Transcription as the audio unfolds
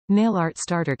Nail Art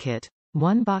Starter Kit.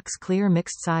 1 box clear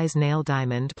mixed size nail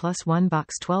diamond plus 1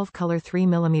 box 12 color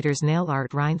 3mm nail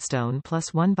art rhinestone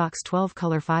plus 1 box 12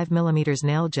 color 5mm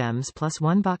nail gems plus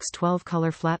 1 box 12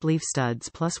 color flat leaf studs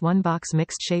plus 1 box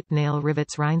mixed shape nail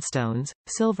rivets rhinestones,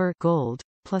 silver, gold,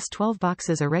 plus 12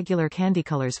 boxes irregular candy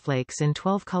colors flakes in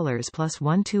 12 colors plus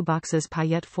 2 boxes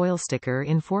paillette foil sticker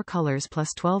in 4 colors plus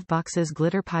 12 boxes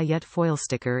glitter paillette foil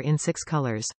sticker in 6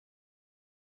 colors.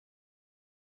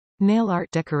 Nail art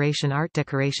decoration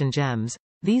gems.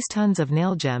 These tons of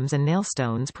nail gems and nail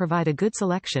stones provide a good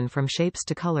selection from shapes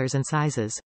to colors and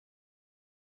sizes.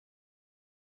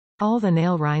 All the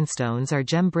nail rhinestones are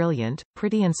gem brilliant,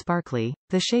 pretty and sparkly.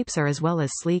 The shapes are as well as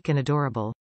sleek and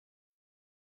adorable.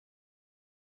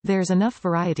 There's enough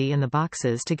variety in the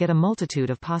boxes to get a multitude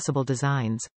of possible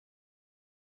designs.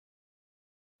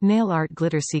 Nail Art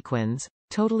Glitter Sequins.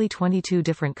 Totally 22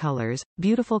 different colors,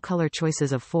 beautiful color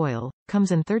choices of foil,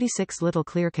 comes in 36 little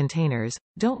clear containers.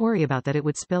 Don't worry about that, it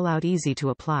would spill out. Easy to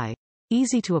apply.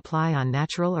 Easy to apply on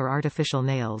natural or artificial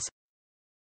nails.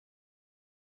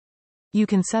 You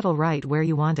can settle right where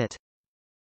you want it.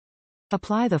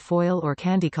 Apply the foil or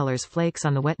candy colors flakes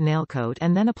on the wet nail coat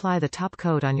and then apply the top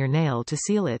coat on your nail to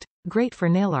seal it. Great for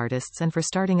nail artists and for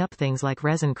starting up things like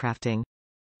resin crafting.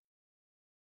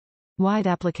 Wide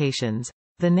applications.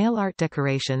 The nail art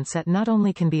decoration set not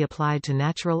only can be applied to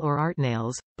natural or art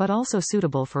nails, but also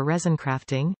suitable for resin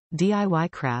crafting, DIY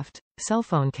craft, cell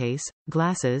phone case,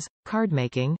 glasses, card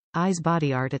making, eyes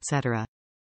body art etc.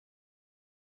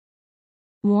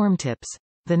 Warm tips.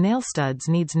 The nail studs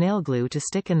needs nail glue to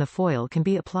stick in the foil can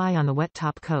be apply on the wet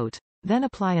top coat, then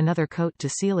apply another coat to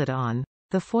seal it on.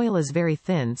 The foil is very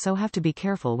thin so have to be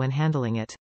careful when handling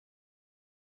it.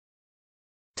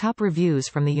 Top reviews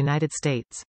from the United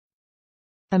States.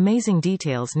 Amazing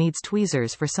details needs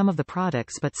tweezers for some of the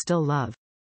products but still love.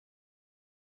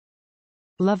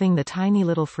 Loving the tiny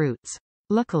little fruits.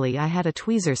 Luckily I had a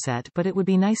tweezer set but it would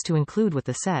be nice to include with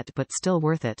the set but still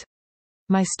worth it.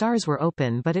 My stars were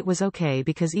open but it was okay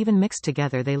because even mixed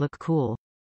together they look cool.